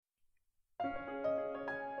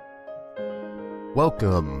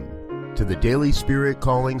Welcome to the Daily Spirit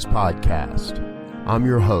Callings Podcast. I'm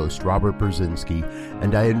your host, Robert Brzezinski,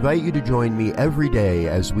 and I invite you to join me every day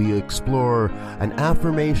as we explore an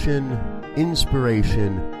affirmation,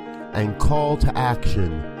 inspiration, and call to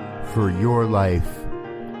action for your life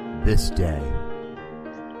this day.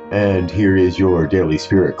 And here is your Daily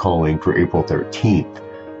Spirit Calling for April 13th,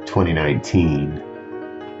 2019.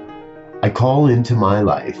 I call into my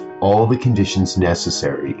life all the conditions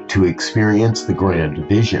necessary to experience the grand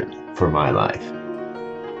vision for my life.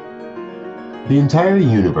 The entire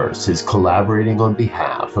universe is collaborating on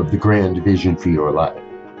behalf of the grand vision for your life.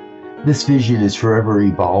 This vision is forever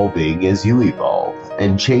evolving as you evolve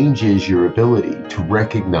and changes your ability to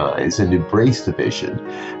recognize and embrace the vision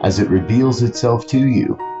as it reveals itself to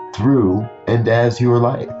you through and as your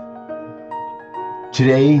life.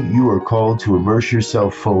 Today, you are called to immerse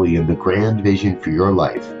yourself fully in the grand vision for your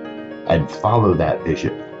life and follow that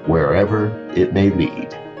vision wherever it may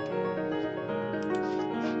lead.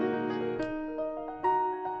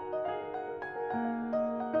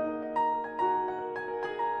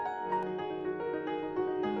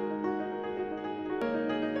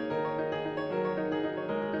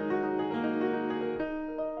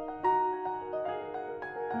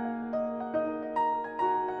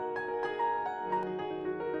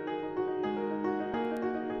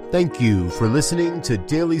 Thank you for listening to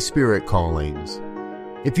Daily Spirit Callings.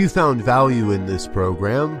 If you found value in this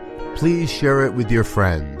program, please share it with your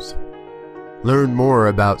friends. Learn more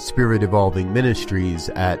about Spirit Evolving Ministries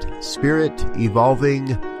at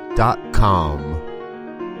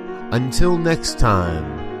spiritevolving.com. Until next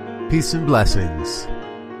time, peace and blessings.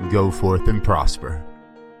 Go forth and prosper.